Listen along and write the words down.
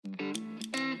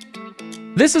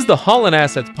This is the Holland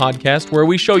Assets podcast, where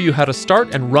we show you how to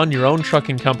start and run your own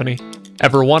trucking company.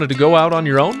 Ever wanted to go out on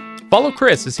your own? Follow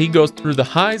Chris as he goes through the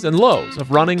highs and lows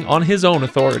of running on his own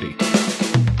authority.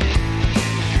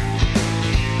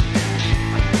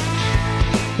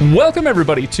 Welcome,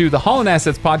 everybody, to the Holland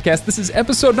Assets podcast. This is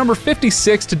episode number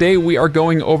 56. Today, we are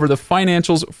going over the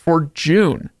financials for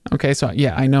June. Okay, so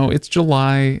yeah, I know it's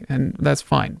July, and that's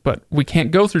fine, but we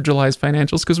can't go through July's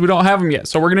financials because we don't have them yet.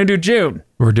 So we're going to do June.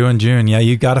 We're doing June. Yeah,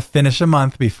 you got to finish a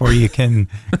month before you can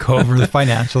go over the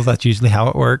financials. That's usually how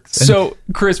it works. So,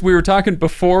 Chris, we were talking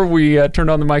before we turned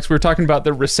on the mics. We were talking about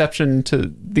the reception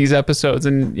to these episodes,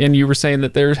 and you were saying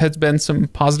that there has been some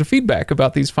positive feedback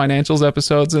about these financials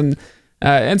episodes, and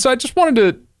so I just wanted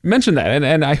to mention that,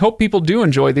 and I hope people do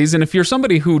enjoy these. And if you're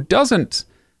somebody who doesn't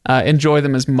enjoy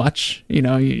them as much, you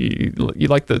know, you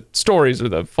like the stories or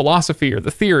the philosophy or the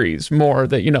theories more,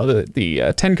 that, you know,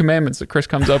 the 10 Commandments that Chris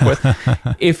comes up with.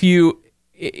 If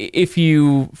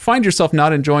you find yourself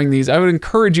not enjoying these, I would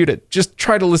encourage you to just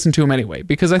try to listen to them anyway,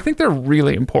 because I think they're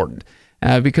really important.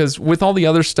 Because with all the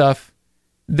other stuff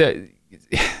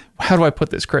how do I put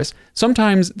this, Chris?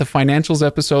 Sometimes the financials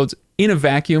episodes in a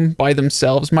vacuum by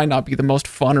themselves might not be the most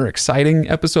fun or exciting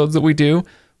episodes that we do,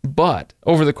 but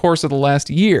over the course of the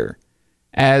last year,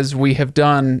 as we have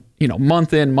done, you know,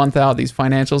 month in, month out, these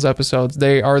financials episodes,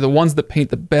 they are the ones that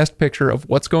paint the best picture of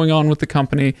what's going on with the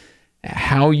company,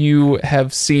 how you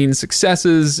have seen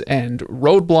successes and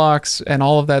roadblocks and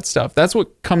all of that stuff. That's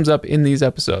what comes up in these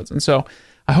episodes. And so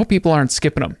I hope people aren't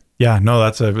skipping them. Yeah, no,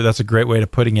 that's a great way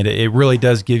of putting it. It really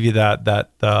does give you that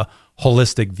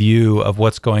holistic view of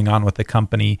what's going on with the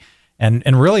company.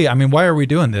 And really, I mean, why are we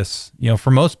doing this? You know,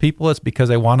 for most people, it's because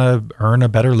they want to earn a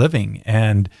better living.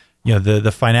 And, you know,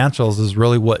 the financials is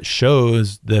really what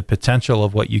shows the potential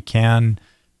of what you can,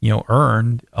 you know,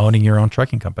 earn owning your own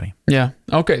trucking company. Yeah.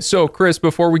 Okay. So, Chris,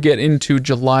 before we get into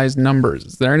July's numbers,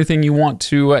 is there anything you want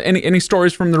to, any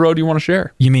stories from the road you want to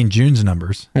share? You mean June's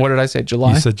numbers? What did I say?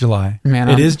 July? You said July. Man,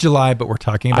 it is July, but we're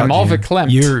talking about I'm all June.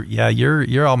 verklempt.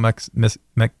 You're all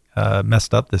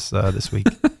messed up this week.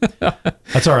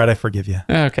 That's all right. I forgive you.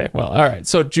 Okay. Well, all right.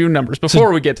 So June numbers,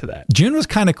 before we get to that. June was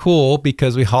kind of cool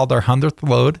because we hauled our 100th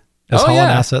load. As Holland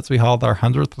Assets, we hauled our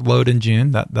 100th load in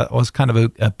June. That was kind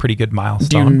of a pretty good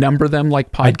milestone. Do you number them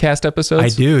like podcast episodes? I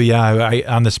do, yeah. I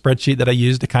on the spreadsheet that I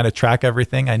use to kind of track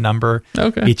everything, I number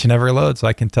each and every load, so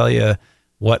I can tell you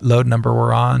what load number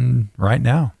we're on right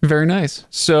now. Very nice.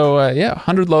 So,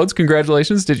 100 loads.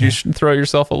 Congratulations. Did you throw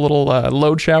yourself a little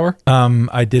load shower?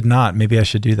 I did not. Maybe I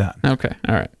should do that. Okay.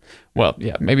 All right. Well,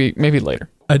 yeah, maybe later.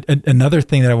 Another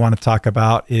thing that I want to talk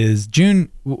about is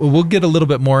June. We'll get a little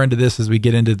bit more into this as we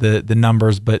get into the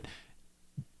numbers, but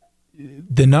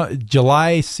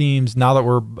July seems, now that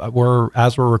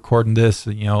we're recording this,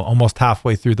 you know, almost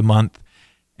halfway through the month,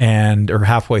 and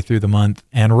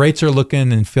rates are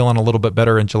looking and feeling a little bit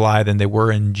better in July than they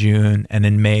were in June and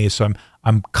in May. So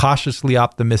I'm cautiously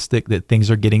optimistic that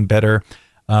things are getting better.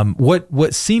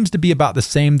 What seems to be about the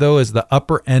same, though, is the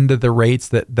upper end of the rates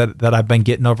that I've been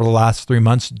getting over the last 3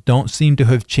 months don't seem to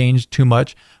have changed too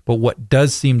much. But what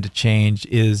does seem to change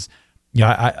is, you know,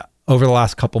 I over the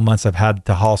last couple months, I've had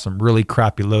to haul some really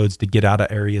crappy loads to get out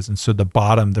of areas. And so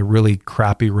the really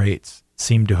crappy rates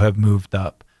seem to have moved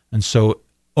up. And so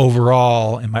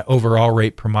overall, my overall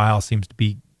rate per mile seems to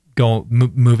be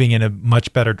moving in a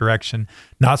much better direction.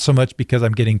 Not so much because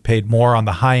I'm getting paid more on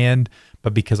the high end,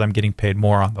 but because I'm getting paid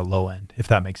more on the low end, if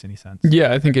that makes any sense.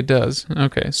 Yeah, I think it does.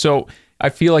 Okay. So I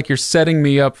feel like you're setting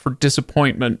me up for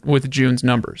disappointment with June's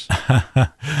numbers.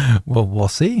 Well, we'll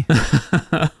see.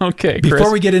 Okay, Chris.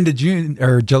 Before we get into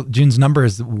June's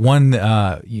numbers,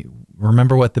 you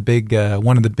remember what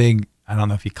one of the big, I don't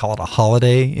know if you call it a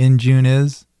holiday in June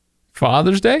is?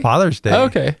 Father's Day? Father's Day.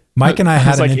 Okay. Mike and I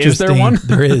had an interesting... Is there one?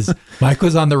 There is. Mike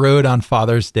was on the road on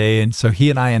Father's Day, and so he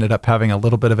and I ended up having a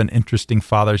little bit of an interesting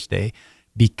Father's Day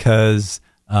because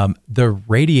the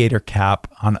radiator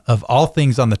cap of all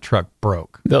things on the truck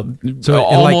broke.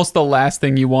 Almost the last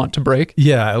thing you want to break?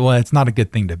 Yeah, well, it's not a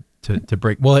good thing to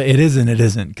break. Well, it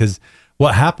isn't, because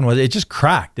what happened was it just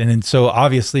cracked, and so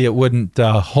obviously it wouldn't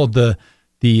hold the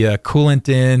coolant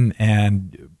in,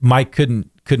 and Mike couldn't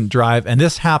drive. And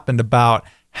this happened about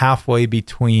halfway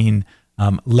between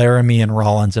Laramie and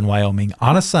Rollins in Wyoming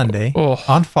on a Sunday,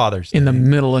 on Father's Day. In the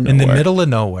middle of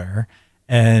nowhere.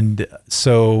 And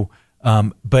so,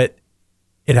 but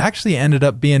it actually ended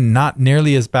up being not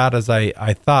nearly as bad as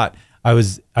I thought.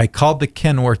 I called the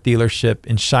Kenworth dealership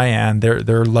in Cheyenne.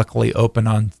 They're luckily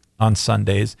open on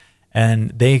Sundays, and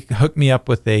they hooked me up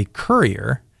with a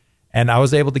courier, and I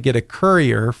was able to get a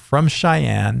courier from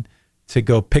Cheyenne to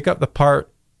go pick up the part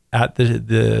at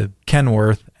the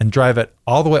Kenworth and drive it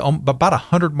all the way about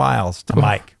 100 miles to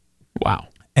Mike. Wow.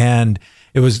 And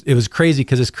it was crazy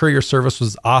because his courier service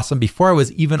was awesome. Before I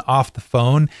was even off the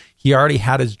phone, he already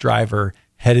had his driver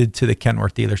headed to the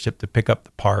Kenworth dealership to pick up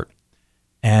the part,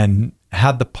 and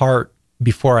had the part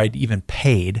before I'd even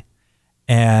paid.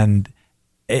 And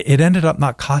it ended up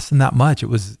not costing that much. It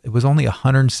was only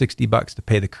 $160 to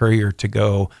pay the courier to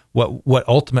go what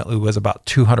ultimately was about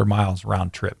 200 miles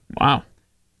round trip. Wow.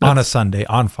 On a Sunday,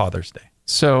 on Father's Day.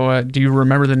 So do you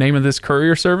remember the name of this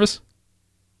courier service?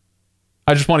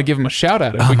 I just want to give him a shout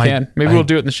out if we can. Maybe we'll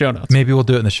do it in the show notes. Maybe we'll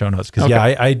do it in the show notes. Because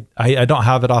I don't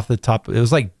have it off the top. It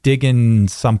was like digging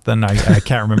something. I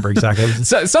can't remember exactly. It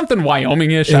was, something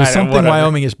Wyoming-ish. It was something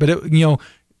Wyoming-ish, but it,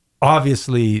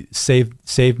 obviously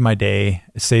saved my day,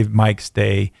 saved Mike's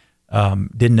day.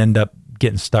 Didn't end up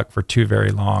getting stuck for too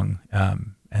very long.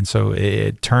 And so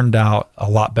it turned out a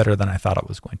lot better than I thought it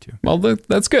was going to. Well,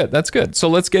 that's good. That's good. So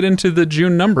let's get into the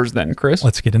June numbers then, Chris.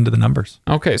 Let's get into the numbers.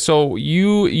 Okay, so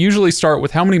you usually start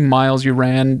with how many miles you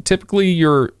ran. Typically,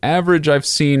 your average I've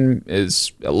seen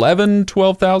is 11,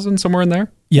 12,000, somewhere in there.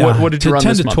 Yeah. What did you run 10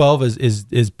 this to month? 12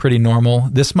 is pretty normal.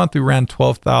 This month we ran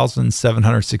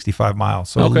 12,765 miles.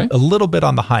 So Okay. a little bit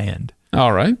on the high end.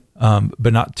 All right.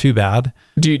 But not too bad.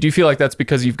 Do you feel like that's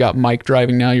because you've got Mike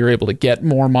driving now, you're able to get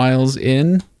more miles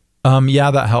in?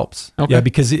 Yeah, that helps. Okay. Yeah,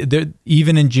 because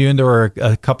even in June, there were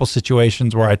a couple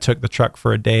situations where I took the truck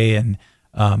for a day and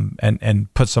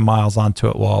put some miles onto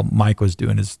it while Mike was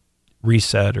doing his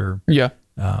reset or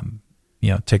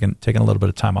taking a little bit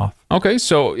of time off. Okay,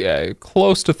 so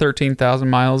close to 13,000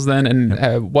 miles then,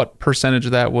 and what percentage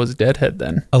of that was deadhead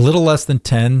then? A little less than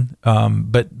 10,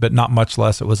 but not much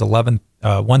less. It was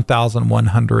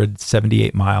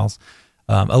 1,178 miles,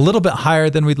 a little bit higher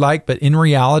than we'd like, but in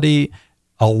reality,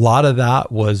 a lot of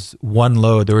that was one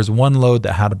load. There was one load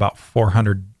that had about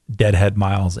 400 deadhead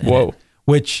miles in it,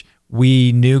 which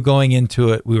we knew going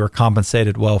into it, we were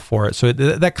compensated well for it. So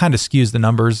that kind of skews the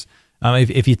numbers.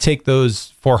 If you take those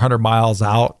 400 miles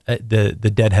out, the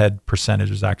deadhead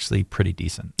percentage is actually pretty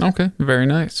decent. Okay, very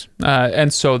nice.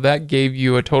 And so that gave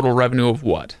you a total revenue of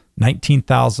what?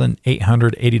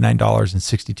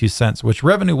 $19,889.62, which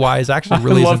revenue-wise actually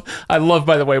really I love,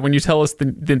 by the way, when you tell us the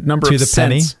number to of the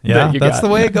penny. cents. Yeah, that's the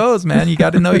way it goes, man. You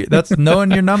got to know that's knowing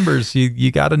your numbers.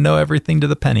 You got to know everything to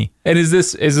the penny. And is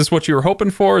this what you were hoping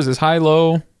for? Is this high,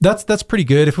 low? That's pretty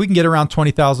good. If we can get around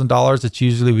 $20,000, it's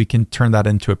usually we can turn that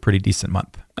into a pretty decent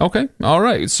month. Okay, all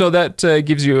right. So that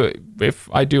gives you, if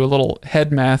I do a little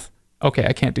head math. Okay,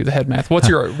 I can't do the head math. What's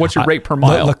your rate per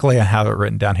mile? Luckily, I have it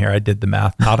written down here. I did the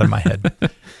math, not in my head.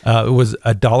 It was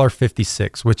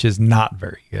 $1.56, which is not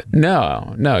very good.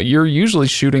 No. You're usually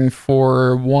shooting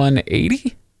for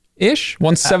 180-ish,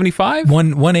 175.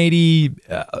 180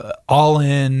 all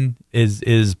in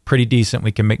is pretty decent.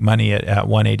 We can make money at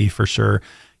 180 for sure.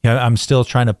 I'm still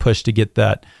trying to push to get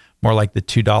that more like the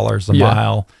 $2 a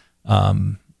mile,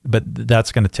 but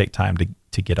that's going to take time to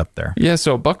get up there. Yeah,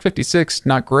 so $1.56,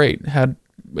 not great. Had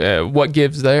what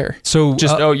gives there? So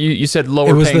just you said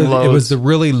lower paying loads. It was the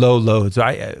really low loads.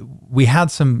 We had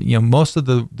some, most of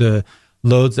the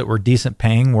loads that were decent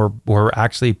paying were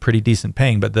actually pretty decent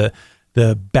paying, but the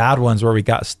bad ones where we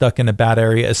got stuck in a bad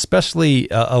area, especially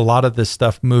a lot of this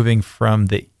stuff moving from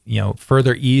the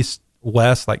further east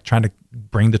west, like trying to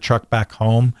bring the truck back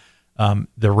home,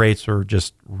 the rates were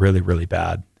just really, really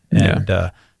bad.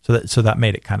 And so that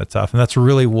made it kind of tough. And that's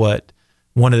really one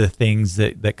of the things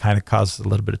that kind of caused a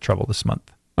little bit of trouble this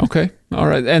month. Okay. All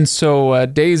right. And so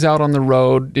days out on the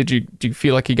road, do you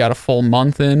feel like you got a full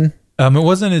month in? It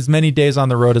wasn't as many days on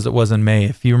the road as it was in May.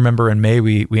 If you remember, in May,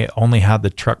 we only had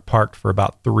the truck parked for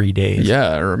about 3 days. Yeah,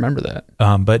 I remember that.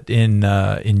 But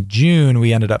in June,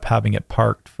 we ended up having it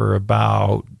parked for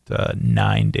about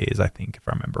 9 days, I think, if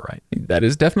I remember right. That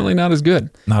is definitely not as good.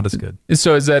 Not as good.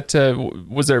 So is that,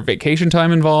 was there vacation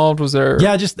time involved? Was there?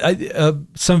 Yeah, just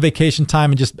some vacation time,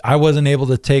 and just I wasn't able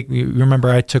to take, you remember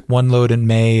I took one load in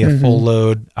May, a full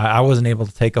load. I wasn't able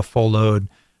to take a full load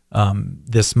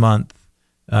this month,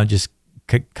 just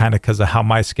kind of because of how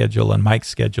my schedule and Mike's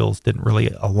schedules didn't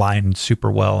really align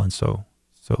super well. And so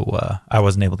I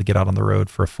wasn't able to get out on the road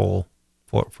for a full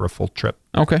trip.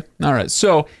 Okay. All right.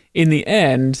 So in the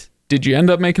end, did you end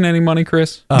up making any money,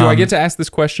 Chris? Do I get to ask this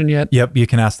question yet? Yep. You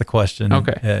can ask the question.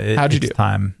 Okay. How'd you do? It's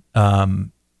time.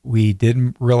 We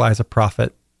didn't realize a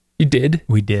profit. You did?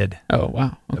 We did. Oh,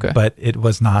 wow. Okay. But it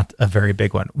was not a very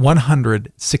big one.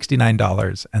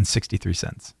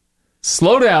 $169.63.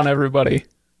 Slow down, everybody.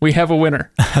 We have a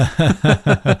winner.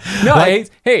 No,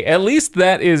 hey, at least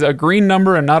that is a green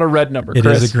number and not a red number, Chris.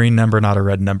 It is a green number, not a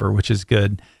red number, which is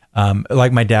good.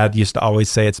 Like my dad used to always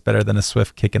say, it's better than a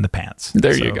swift kick in the pants.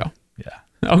 There you go. Yeah.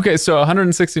 Okay, so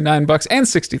 $169 and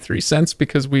 63 cents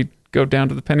because we go down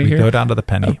to the penny here. We go down to the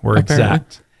penny. We're apparently.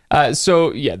 exact.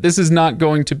 So yeah, this is not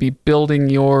going to be building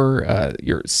your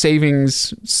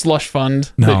savings slush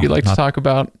fund that you like to talk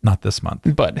about. Not this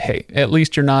month. But hey, at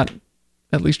least you're not in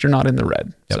the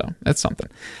red. Yep. So that's something.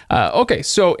 Okay,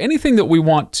 so anything that we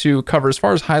want to cover as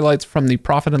far as highlights from the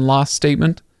profit and loss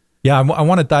statement? Yeah, I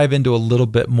want to dive into a little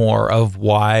bit more of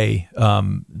why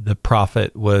the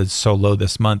profit was so low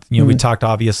this month. We talked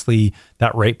obviously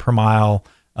that rate per mile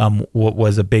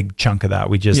was a big chunk of that.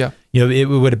 We just, it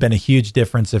would have been a huge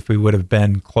difference if we would have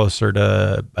been closer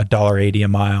to $1.80 a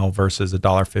mile versus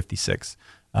 $1.56.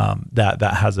 That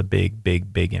has a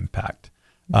big impact.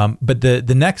 But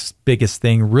the next biggest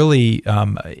thing really,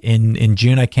 in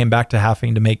June, I came back to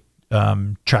having to make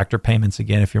tractor payments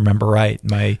again, if you remember right.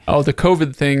 The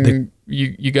COVID thing,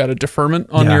 you got a deferment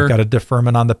on your... I got a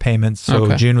deferment on the payments.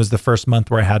 So June was the first month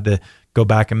where I had to go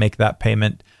back and make that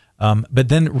payment. But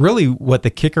then really what the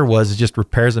kicker was is just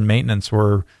repairs and maintenance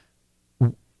were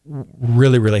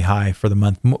really, really high for the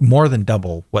month, more than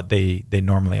double what they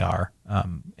normally are.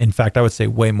 In fact, I would say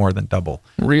way more than double.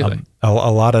 Really? A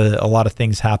lot of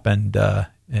things happened.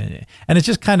 And it's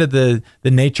just kind of the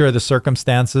nature of the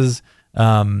circumstances.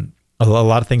 A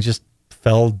lot of things just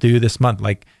fell due this month.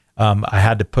 Like I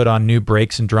had to put on new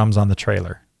brakes and drums on the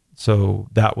trailer. So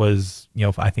that was,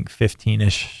 I think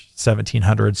 15-ish,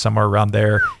 1,700, somewhere around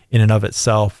there in and of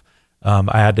itself.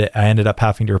 I ended up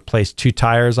having to replace 2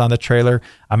 tires on the trailer.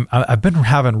 I've been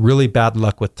having really bad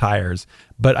luck with tires,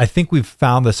 but I think we've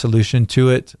found the solution to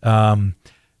it.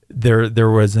 There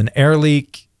was an air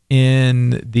leak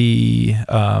in the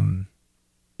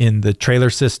trailer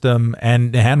system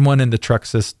and one in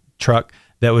the truck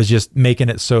that was just making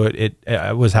it so it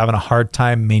was having a hard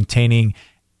time maintaining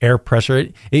air pressure.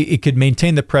 It could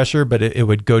maintain the pressure, but it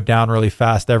would go down really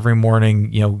fast every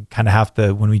morning. Kind of have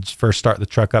to, when we first start the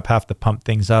truck up, have to pump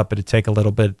things up. It'd take a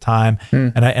little bit of time,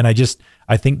 and I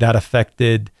think that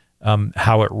affected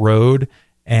how it rode.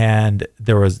 And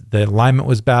the alignment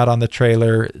was bad on the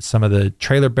trailer. Some of the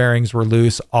trailer bearings were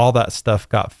loose. All that stuff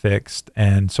got fixed,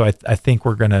 and so I think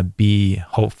we're going to be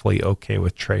hopefully okay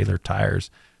with trailer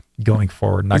tires going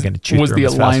forward. Not going to chew through them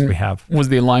as fast as we have. Was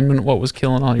the alignment what was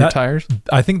killing all your tires?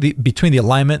 I think between the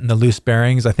alignment and the loose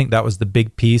bearings, I think that was the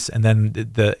big piece. And then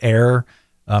the air,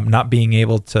 not being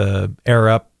able to air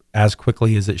up as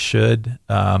quickly as it should,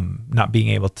 not being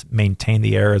able to maintain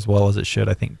the air as well as it should,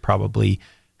 I think probably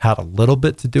had a little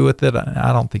bit to do with it.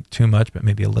 I don't think too much, but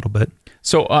maybe a little bit.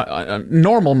 So a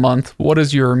normal month, what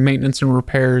does your maintenance and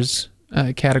repairs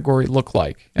category look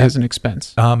like as an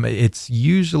expense? It's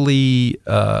usually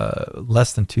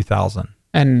less than $2,000.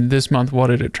 And this month, what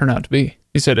did it turn out to be?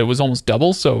 You said it was almost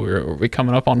double, so are we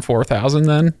coming up on $4,000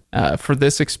 then for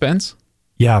this expense?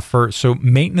 Yeah, so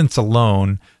maintenance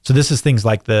alone. So this is things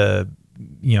like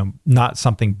not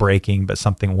something breaking, but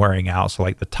something wearing out. So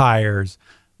like the tires,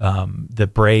 the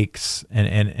brakes,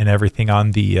 and everything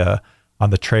on the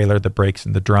trailer, the brakes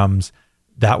and the drums.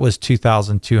 That was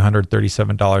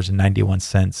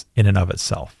 $2,237.91 in and of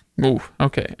itself. Ooh,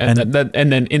 okay. And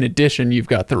then in addition, you've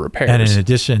got the repairs. And in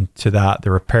addition to that, the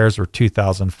repairs were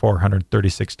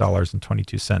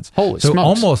 $2,436.22. Holy so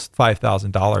smokes. Almost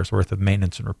 $5,000 worth of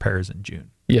maintenance and repairs in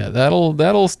June. Yeah, that'll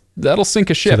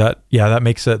sink a ship. So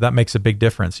that makes a big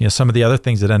difference. Some of the other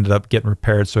things that ended up getting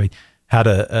repaired. So we had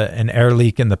an air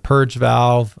leak in the purge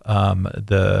valve,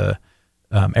 the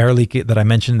air leak that I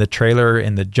mentioned, the trailer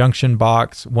in the junction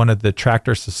box. One of the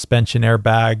tractor suspension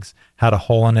airbags had a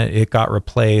hole in it. It got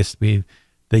replaced. The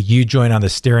U-joint on the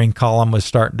steering column was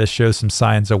starting to show some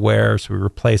signs of wear, so we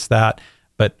replaced that.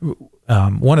 But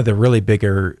one of the really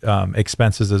bigger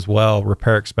expenses as well,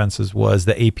 repair expenses, was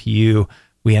the APU.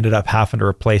 We ended up having to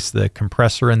replace the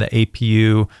compressor in the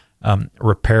APU,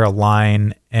 repair a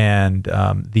line, and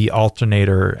the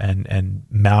alternator and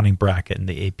mounting bracket in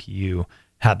the APU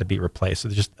had to be replaced. So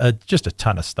just a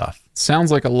ton of stuff.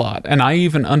 Sounds like a lot. And I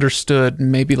even understood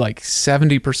maybe like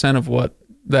 70% of what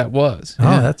that was. Oh,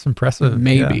 yeah. That's impressive.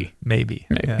 Maybe. Yeah, maybe.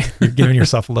 Yeah. You're giving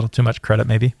yourself a little too much credit,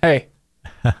 maybe. Hey.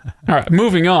 All right,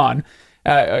 moving on.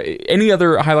 Any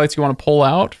other highlights you want to pull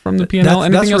out from the P&L?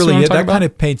 Anything else you want to talk about? That kind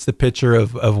of paints the picture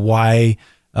of why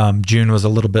June was a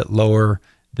little bit lower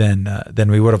than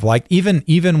we would have liked.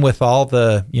 Even with all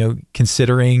the,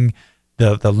 considering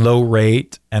the low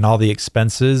rate and all the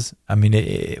expenses, I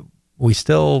mean, we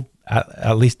still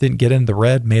at least didn't get in the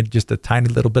red, made just a tiny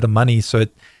little bit of money. So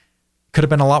it could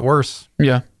have been a lot worse.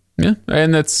 Yeah. Yeah.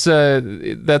 And that's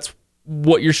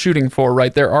what you're shooting for,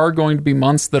 right? There are going to be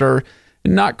months that are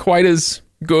not quite as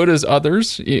good as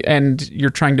others, and you're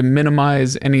trying to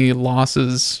minimize any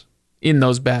losses in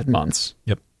those bad months.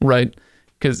 Yep. Right?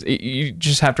 Because you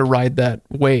just have to ride that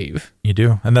wave. You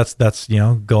do. And that's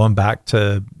going back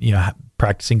to,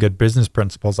 practicing good business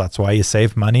principles. That's why you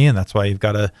save money, and that's why you've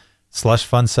got a slush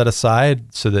fund set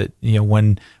aside so that,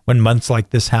 when months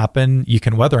like this happen, you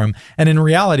can weather them. And in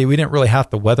reality, we didn't really have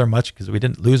to weather much because we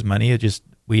didn't lose money.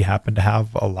 We happened to have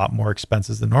a lot more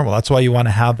expenses than normal. That's why you want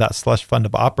to have that slush fund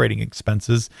of operating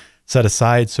expenses set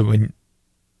aside. So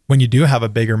when you do have a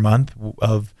bigger month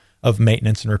of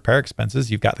maintenance and repair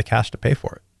expenses, you've got the cash to pay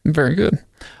for it. Very good.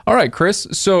 All right, Chris.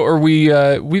 So are we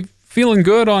feeling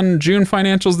good on June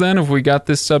financials then? Have we got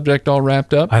this subject all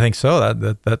wrapped up? I think so.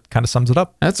 That kind of sums it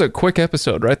up. That's a quick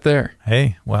episode right there.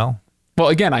 Hey, well,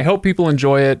 again, I hope people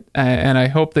enjoy it, and I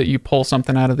hope that you pull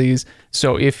something out of these.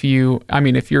 So if you're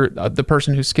the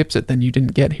person who skips it, then you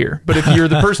didn't get here. But if you're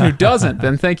the person who doesn't,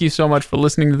 then thank you so much for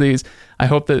listening to these. I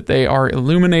hope that they are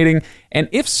illuminating. And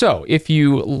if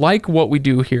you like what we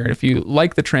do here, and if you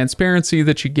like the transparency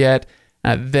that you get,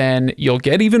 then you'll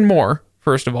get even more.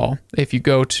 First of all, if you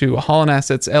go to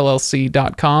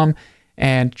hollandassetsllc.com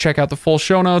and check out the full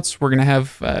show notes, we're going to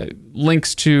have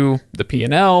links to the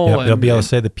P&L. Yep, you'll be able to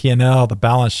say the P&L, the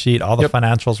balance sheet, all the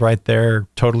financials right there,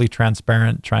 totally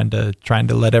transparent, trying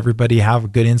to let everybody have a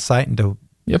good insight into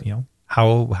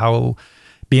how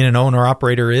being an owner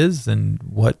operator is and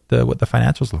what the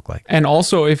financials look like. And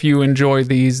also, if you enjoy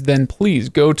these, then please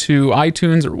go to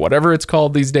iTunes or whatever it's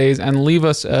called these days and leave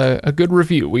us a good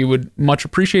review. We would much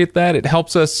appreciate that. It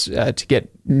helps us to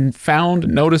get found,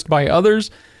 noticed by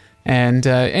others. And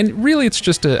really, it's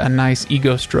just a nice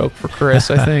ego stroke for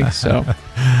Chris, I think. So,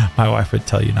 my wife would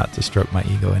tell you not to stroke my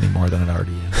ego any more than it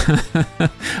already is.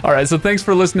 All right, so thanks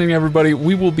for listening, everybody.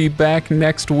 We will be back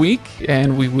next week,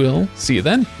 and we will see you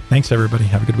then. Thanks, everybody.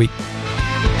 Have a good week.